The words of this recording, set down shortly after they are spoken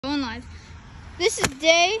This is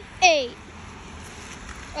day 8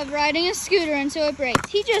 of riding a scooter until it breaks.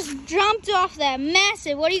 He just jumped off that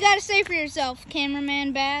massive. What do you got to say for yourself,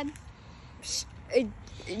 cameraman Bad?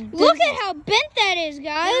 Look at how bent that is,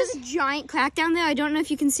 guys. There's a giant crack down there. I don't know if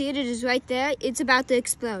you can see it. It is right there. It's about to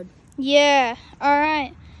explode. Yeah. All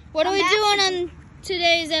right. What are we doing on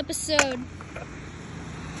today's episode?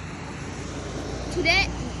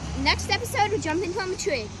 Next episode, we jump into a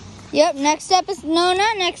tree. Yep. Next episode. No,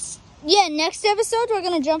 not next. Yeah, next episode we're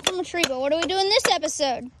gonna jump from a tree. But what are we doing this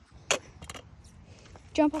episode?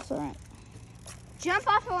 Jump off the ramp. Jump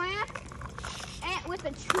off the ramp and with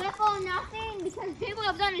a triple nothing, because people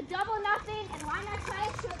have done a double nothing, and why not try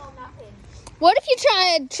a triple nothing? What if you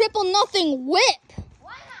try a triple nothing whip?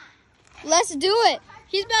 Why not? Let's do it.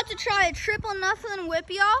 He's about to try a triple nothing whip,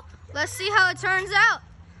 y'all. Let's see how it turns out.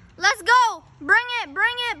 Let's go. Bring it,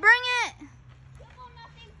 bring it, bring it. Triple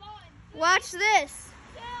nothing going. Watch this.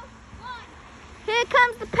 2, 1. Here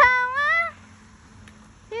comes the power.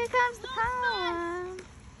 Here comes the power.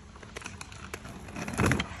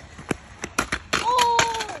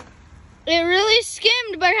 Oh! It really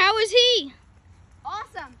skimmed, but how is he?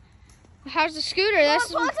 Awesome. How's the scooter?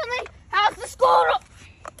 That's How's the scooter?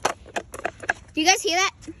 Do you guys hear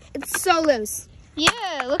that? It's so loose.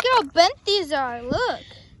 Yeah, look at how bent these are. Look.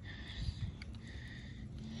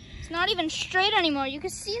 It's not even straight anymore. You can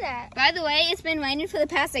see that. By the way, it's been raining for the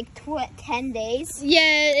past 10 days.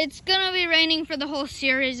 Yeah, it's gonna be raining for the whole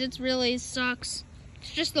series. It really sucks.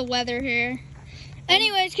 It's just the weather here.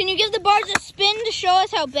 Anyways, can you give the bars a spin to show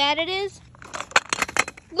us how bad it is?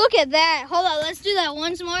 Look at that. Hold on, let's do that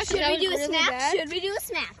once more. Should we do a smack? Should we do a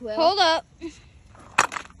smack, Will? Hold up.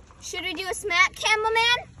 Should we do a smack,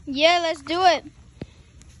 cameraman? Yeah, let's do it.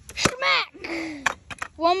 Smack.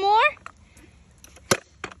 One more.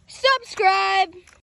 Subscribe.